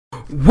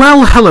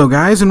Well, hello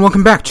guys, and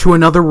welcome back to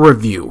another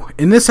review.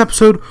 In this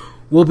episode,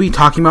 we'll be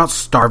talking about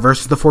Star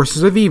vs. the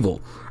Forces of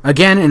Evil.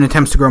 Again, in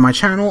attempts to grow my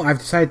channel, I've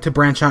decided to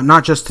branch out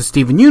not just to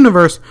Steven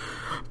Universe,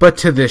 but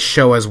to this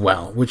show as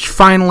well, which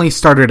finally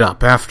started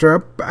up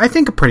after, I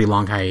think, a pretty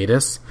long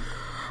hiatus.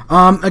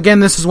 Again,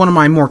 this is one of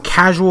my more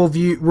casual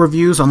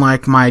reviews,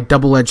 unlike my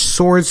Double-Edged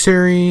Sword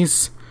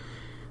series.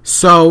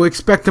 So,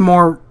 expect a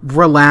more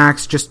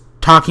relaxed,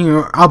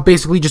 I'll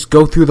basically just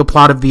go through the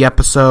plot of the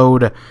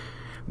episode,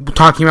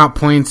 talking about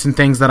points and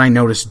things that I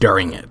noticed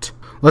during it.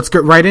 Let's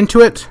get right into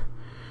it.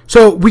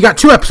 So, we got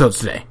 2 episodes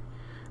today.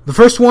 The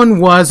first one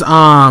was,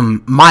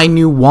 My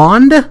New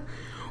Wand,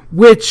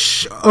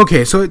 which,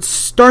 okay, so it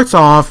starts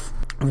off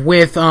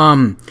with,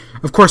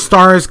 of course,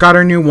 Star's got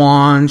her new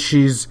wand.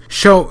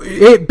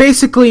 It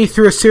basically,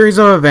 through a series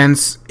of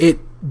events, it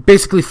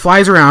basically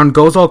flies around,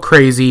 goes all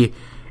crazy,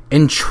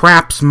 and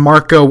traps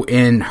Marco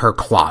in her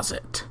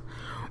closet.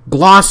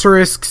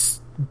 Glossarisk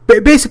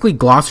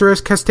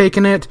has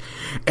taken it,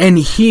 and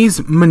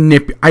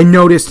I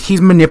noticed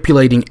he's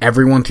manipulating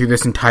everyone through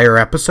this entire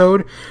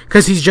episode,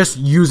 because he's just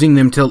using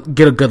them to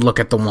get a good look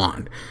at the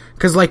wand.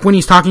 Because, like, when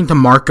he's talking to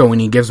Marco,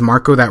 and he gives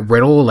Marco that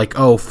riddle, like,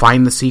 oh,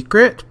 find the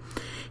secret,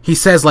 he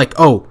says, like,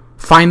 oh,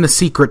 find the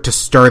secret to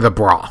stir the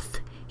broth.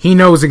 He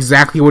knows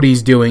exactly what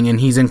he's doing, and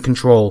he's in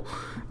control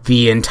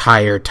the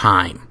entire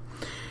time.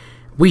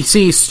 We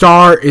see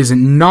Star is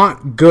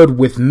not good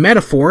with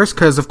metaphors,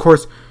 because, of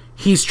course,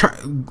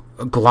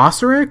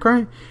 Glossaric,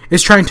 right?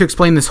 Is trying to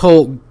explain this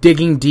whole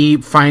digging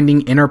deep,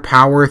 finding inner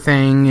power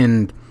thing,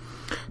 and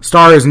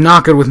Star is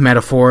not good with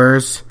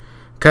metaphors,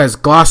 because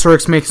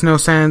Glossaric makes no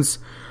sense.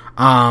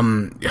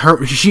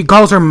 She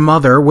calls her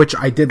mother, which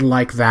I did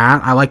like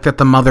that. I like that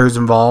the mother's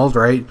involved,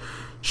 right?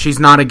 She's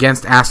not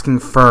against asking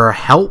for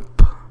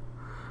help,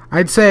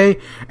 I'd say.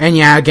 And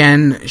yeah,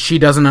 again, she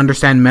doesn't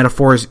understand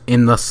metaphors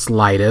in the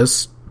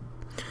slightest.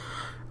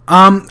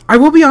 I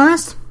will be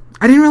honest,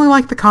 I didn't really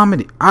like the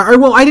comedy.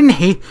 I didn't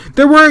hate...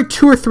 There were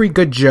 2 or 3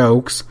 good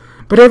jokes,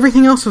 but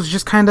everything else was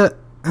just kind of...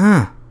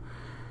 I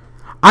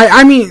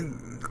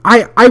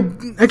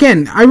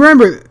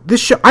remember this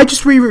show... I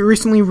just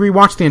recently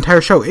rewatched the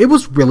entire show. It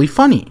was really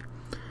funny.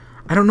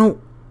 I don't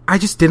know... I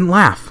just didn't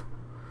laugh.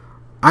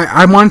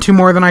 I wanted to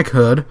more than I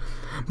could.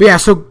 But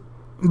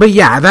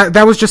yeah,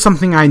 that was just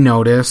something I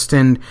noticed,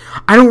 and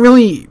I don't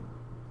really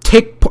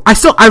I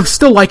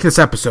still like this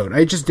episode.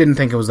 I just didn't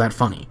think it was that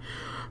funny.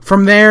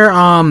 From there,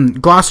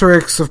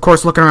 Glossaric's, of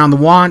course, looking around the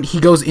wand. He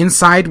goes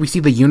inside. We see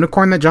the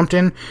unicorn that jumped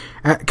in.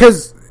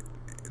 Because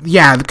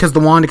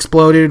the wand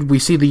exploded. We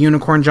see the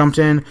unicorn jumped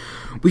in.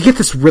 We get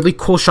this really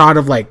cool shot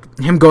of, like,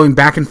 him going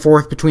back and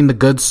forth between the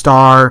good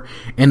Star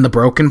and the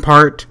broken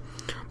part.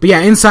 But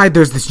yeah, inside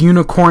there's this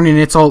unicorn, and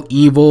it's all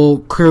evil,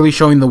 clearly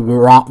showing the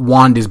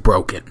wand is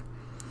broken.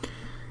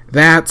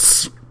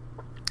 That's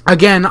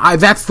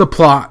the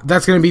plot.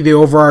 That's going to be the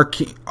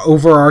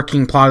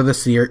overarching plot of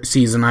the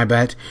season, I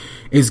bet,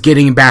 is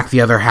getting back the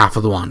other half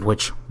of the wand,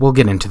 which we'll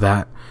get into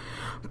that.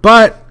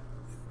 But,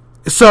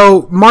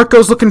 so,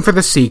 Marco's looking for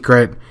the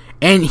secret,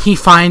 and he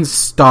finds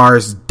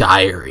Star's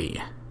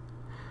diary.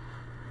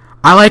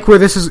 I like where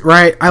this is,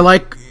 right? I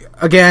like,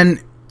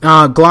 again,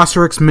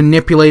 Glossaric's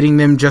manipulating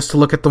them just to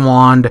look at the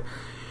wand,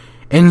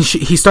 and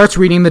he starts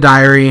reading the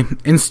diary,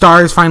 and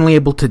Star is finally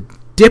able to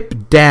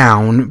dip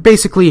down,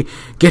 basically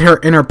get her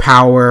inner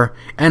power,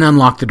 and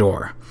unlock the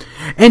door.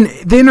 And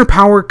the inner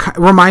power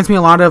reminds me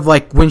a lot of,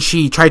 like, when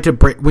she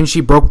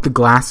broke the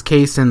glass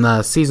case in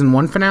the season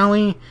 1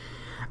 finale.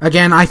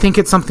 Again, I think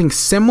it's something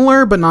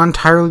similar, but not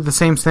entirely the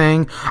same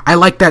thing. I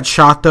like that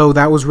shot, though.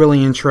 That was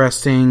really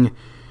interesting.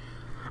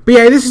 But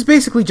yeah, this is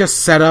basically just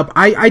set up.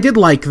 I did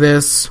like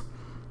this.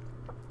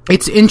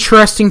 It's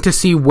interesting to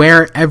see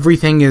where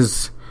everything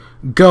is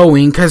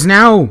going, because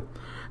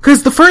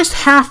the first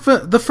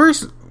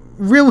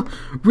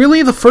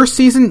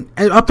season,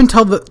 up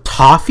until the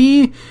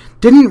Toffee,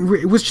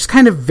 it was just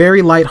kind of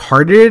very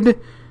lighthearted,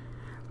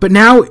 but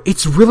now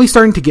it's really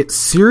starting to get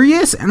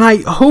serious, and I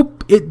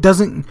hope it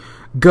doesn't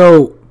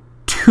go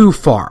too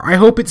far. I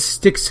hope it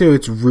sticks to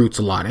its roots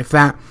a lot, if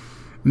that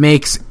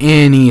makes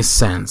any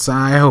sense.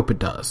 I hope it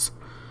does.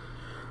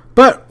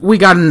 But we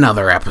got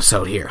another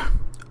episode here.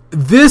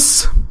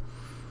 This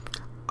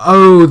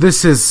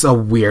is a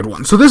weird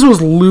one. So this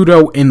was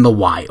Ludo in the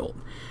wild.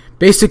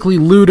 Basically,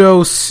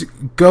 Ludo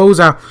goes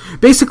out...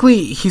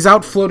 Basically, he's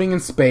out floating in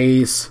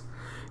space.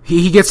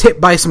 He gets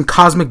hit by some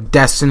cosmic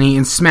destiny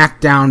and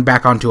smacked down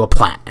back onto a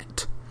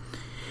planet.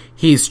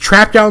 He's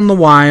trapped out in the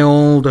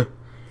wild.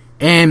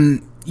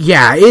 And,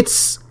 yeah,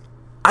 it's...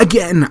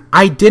 Again,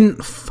 I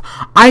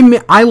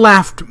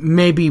laughed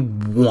maybe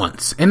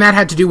once. And that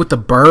had to do with the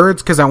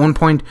birds, because at one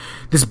point,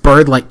 this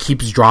bird, like,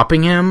 keeps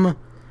dropping him.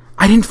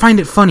 I didn't find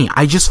it funny.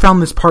 I just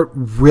found this part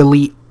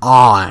really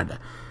odd.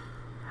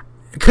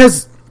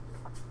 Because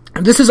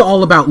this is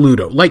all about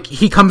Ludo. Like,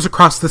 he comes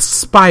across this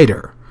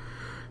spider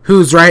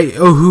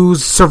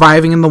who's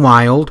surviving in the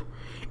wild,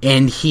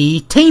 and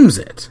he tames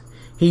it.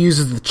 He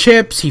uses the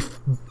chips, he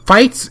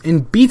fights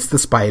and beats the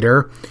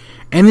spider,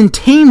 and then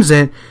tames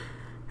it,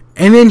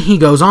 And then he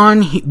goes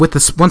on,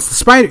 once the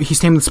spider, he's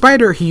tamed the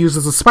spider, he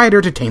uses the spider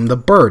to tame the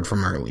bird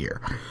from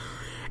earlier.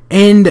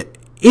 And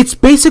it's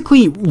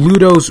basically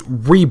Ludo's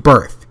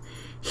rebirth.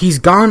 He's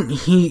gone,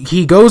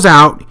 he goes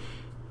out,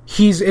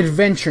 he's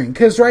adventuring.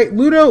 Because, right,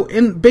 Ludo,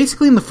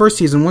 basically in the first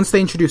season, once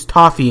they introduced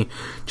Toffee,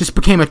 just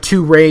became a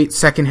two-rate,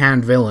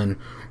 second-hand villain.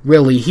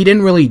 Really, he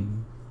didn't really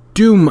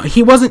do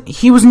he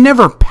was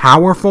never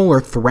powerful or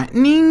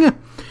threatening.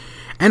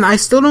 And I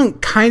still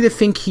don't kind of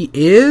think he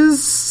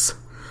is.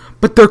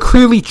 But they're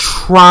clearly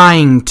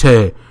trying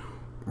to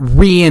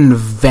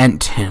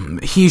reinvent him.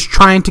 He's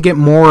trying to get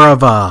more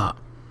of a...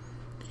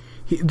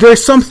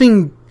 There's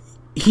something...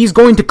 He's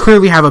going to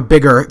clearly have a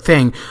bigger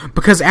thing.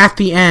 Because at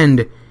the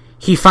end,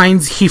 he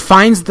finds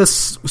the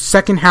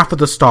second half of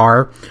the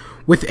star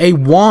with a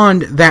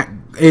wand that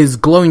is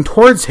glowing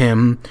towards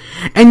him.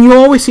 And you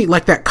always see,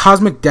 like, that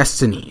cosmic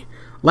destiny.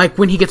 Like,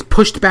 when he gets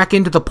pushed back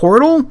into the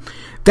portal,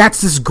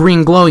 that's this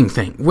green glowing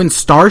thing. When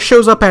Star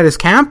shows up at his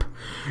camp...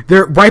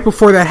 right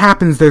before that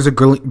happens, there's a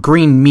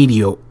green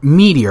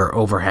meteor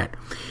overhead.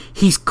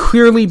 He's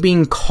clearly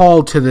being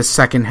called to this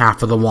second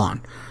half of the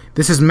wand.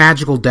 This is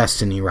magical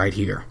destiny right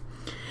here.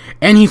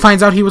 And he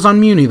finds out he was on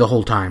Muni the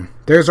whole time.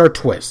 There's our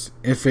twist.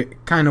 If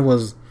it kind of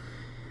was...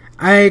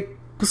 It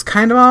was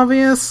kind of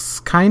obvious.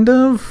 Kind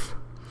of.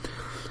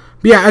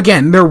 But yeah,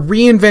 again, they're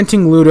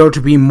reinventing Ludo to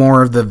be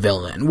more of the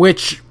villain.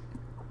 Which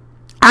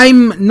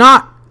I'm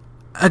not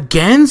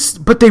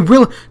against, but they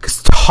really...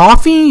 Because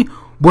Toffee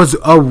was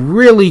a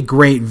really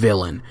great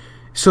villain.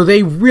 So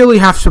they really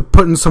have to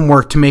put in some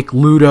work to make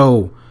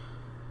Ludo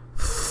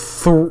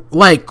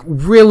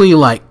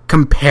really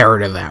compare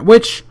to that,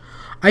 which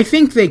I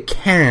think they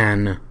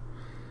can.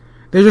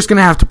 They're just going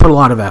to have to put a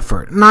lot of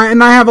effort.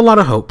 And I have a lot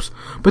of hopes.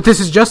 But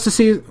this is just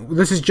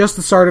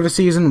the start of a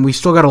season. We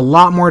still got a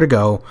lot more to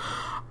go.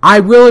 I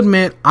will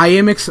admit I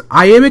am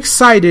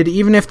excited,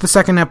 even if the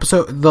second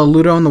episode, the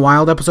Ludo in the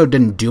Wild episode,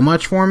 didn't do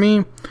much for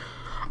me.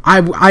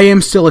 I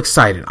am still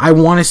excited. I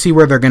want to see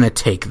where they're going to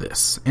take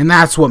this. And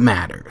that's what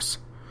matters.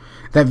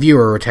 That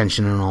viewer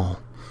retention and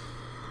all.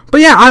 But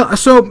yeah,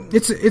 so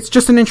it's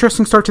just an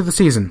interesting start to the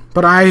season.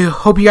 But I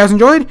hope you guys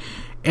enjoyed.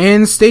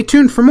 And stay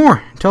tuned for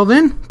more. Until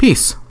then,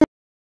 peace.